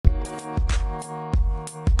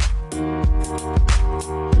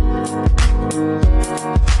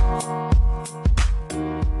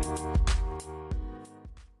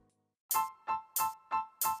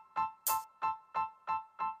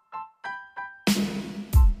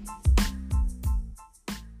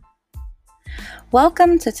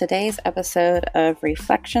Welcome to today's episode of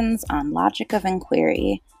Reflections on Logic of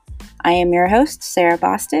Inquiry. I am your host, Sarah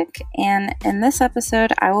Bostic, and in this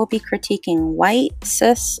episode, I will be critiquing white,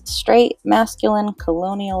 cis, straight, masculine,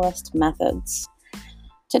 colonialist methods.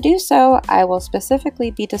 To do so, I will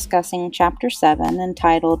specifically be discussing Chapter 7,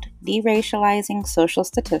 entitled Deracializing Social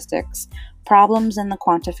Statistics, Problems in the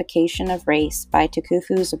Quantification of Race by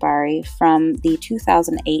Tukufu Zubari from the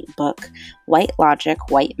 2008 book, White Logic,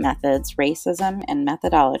 White Methods, Racism and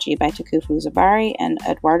Methodology by Tukufu Zubari and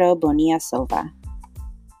Eduardo Bonilla Silva.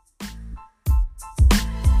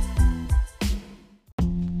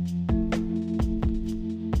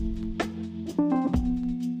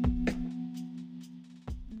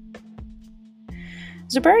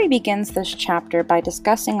 Zubari begins this chapter by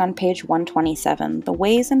discussing on page 127 the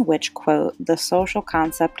ways in which, quote, the social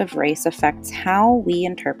concept of race affects how we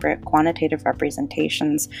interpret quantitative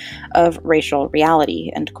representations of racial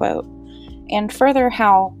reality, end quote, and further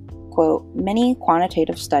how, quote, many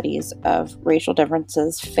quantitative studies of racial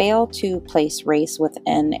differences fail to place race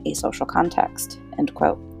within a social context, end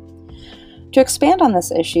quote. To expand on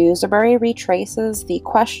this issue, Zubari retraces the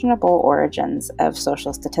questionable origins of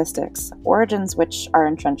social statistics, origins which are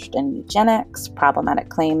entrenched in eugenics, problematic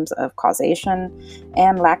claims of causation,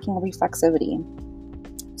 and lacking reflexivity.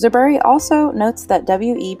 Zubari also notes that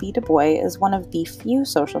W.E.B. Du Bois is one of the few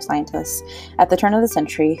social scientists at the turn of the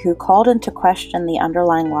century who called into question the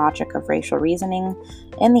underlying logic of racial reasoning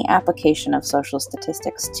in the application of social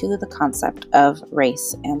statistics to the concept of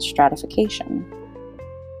race and stratification.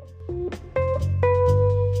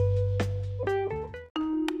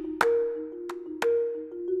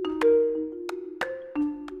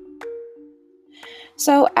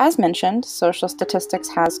 So, as mentioned, social statistics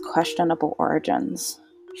has questionable origins.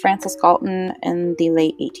 Francis Galton in the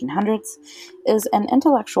late 1800s is an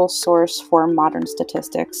intellectual source for modern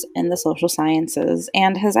statistics in the social sciences,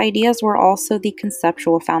 and his ideas were also the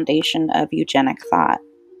conceptual foundation of eugenic thought.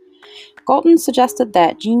 Galton suggested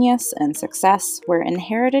that genius and success were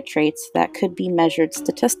inherited traits that could be measured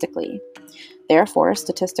statistically. Therefore,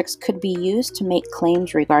 statistics could be used to make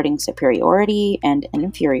claims regarding superiority and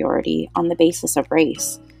inferiority on the basis of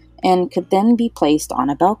race, and could then be placed on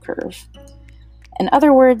a bell curve. In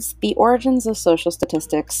other words, the origins of social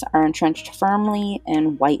statistics are entrenched firmly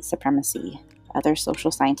in white supremacy. Other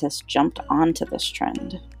social scientists jumped onto this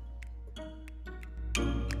trend.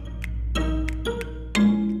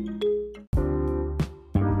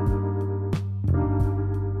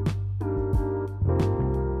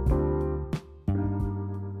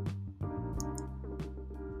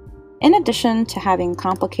 In addition to having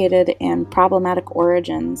complicated and problematic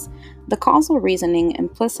origins, the causal reasoning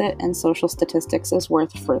implicit in social statistics is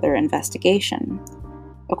worth further investigation.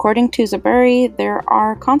 According to Zubari, there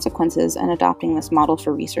are consequences in adopting this model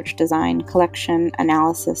for research design, collection,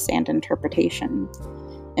 analysis, and interpretation.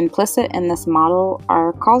 Implicit in this model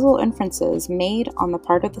are causal inferences made on the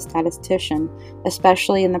part of the statistician,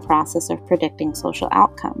 especially in the process of predicting social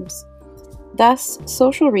outcomes. Thus,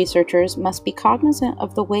 social researchers must be cognizant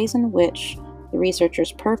of the ways in which the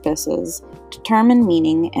researcher's purposes determine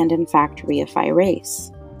meaning and in fact reify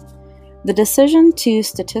race. The decision to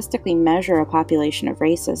statistically measure a population of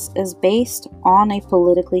races is based on a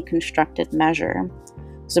politically constructed measure.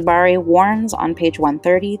 Zubari warns on page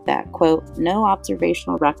 130 that, quote, no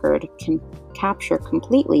observational record can capture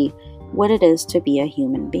completely what it is to be a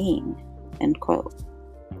human being, end quote.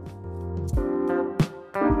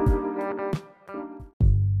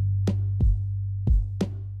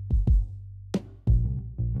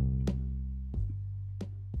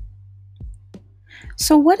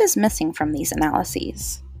 So what is missing from these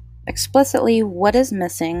analyses? Explicitly, what is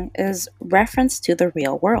missing is reference to the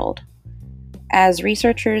real world. As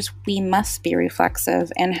researchers, we must be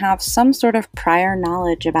reflexive and have some sort of prior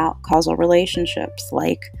knowledge about causal relationships,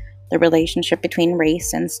 like the relationship between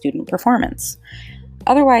race and student performance.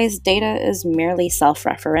 Otherwise, data is merely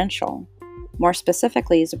self-referential. More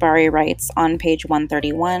specifically, Zubari writes on page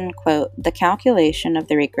 131, quote, the calculation of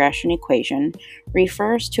the regression equation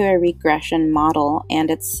refers to a regression model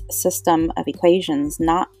and its system of equations,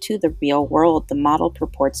 not to the real world the model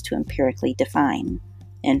purports to empirically define,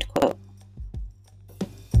 end quote.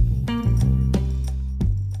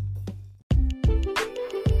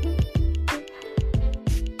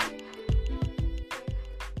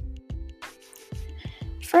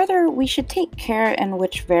 Further, we should take care in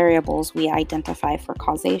which variables we identify for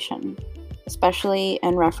causation, especially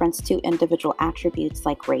in reference to individual attributes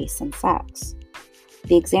like race and sex.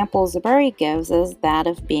 The example Zubari gives is that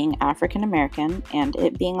of being African American and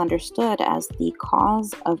it being understood as the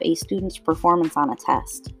cause of a student's performance on a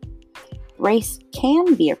test. Race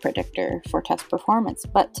can be a predictor for test performance,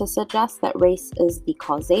 but to suggest that race is the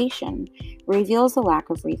causation reveals a lack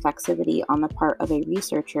of reflexivity on the part of a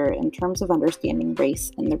researcher in terms of understanding race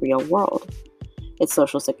in the real world, its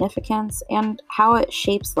social significance, and how it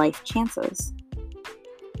shapes life chances.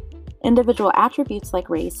 Individual attributes like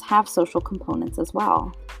race have social components as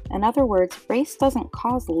well. In other words, race doesn't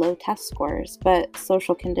cause low test scores, but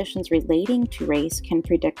social conditions relating to race can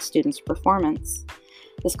predict students' performance.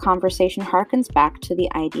 This conversation harkens back to the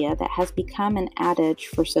idea that has become an adage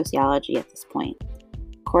for sociology at this point.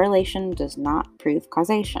 Correlation does not prove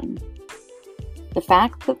causation. The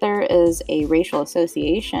fact that there is a racial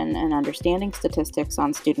association in understanding statistics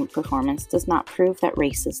on student performance does not prove that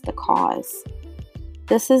race is the cause.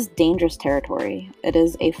 This is dangerous territory. It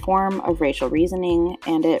is a form of racial reasoning,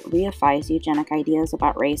 and it reifies eugenic ideas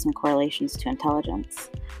about race and correlations to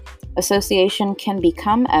intelligence. Association can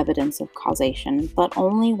become evidence of causation, but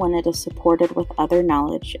only when it is supported with other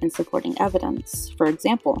knowledge and supporting evidence. For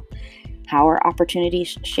example, how are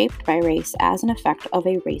opportunities shaped by race as an effect of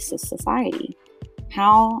a racist society?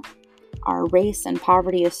 How are race and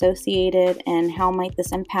poverty associated, and how might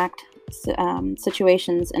this impact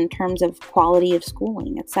situations in terms of quality of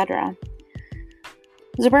schooling, etc.?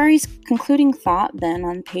 Zuberi's concluding thought then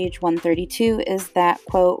on page 132 is that,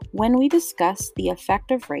 quote, when we discuss the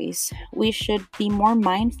effect of race, we should be more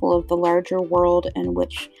mindful of the larger world in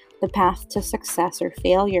which the path to success or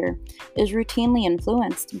failure is routinely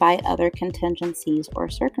influenced by other contingencies or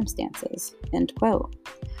circumstances, end quote.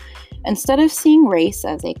 Instead of seeing race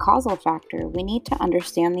as a causal factor, we need to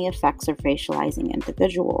understand the effects of racializing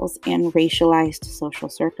individuals and racialized social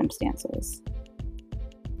circumstances.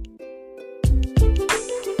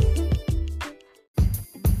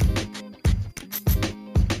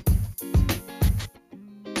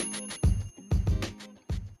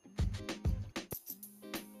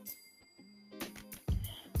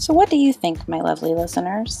 So what do you think, my lovely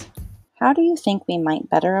listeners? How do you think we might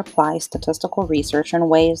better apply statistical research in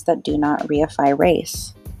ways that do not reify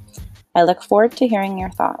race? I look forward to hearing your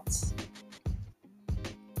thoughts.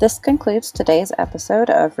 This concludes today's episode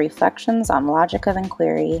of Reflections on Logic of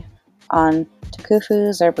Inquiry on Tukufu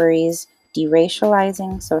Zuberi's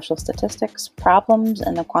Deracializing Social Statistics, Problems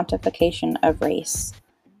in the Quantification of Race.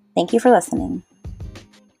 Thank you for listening.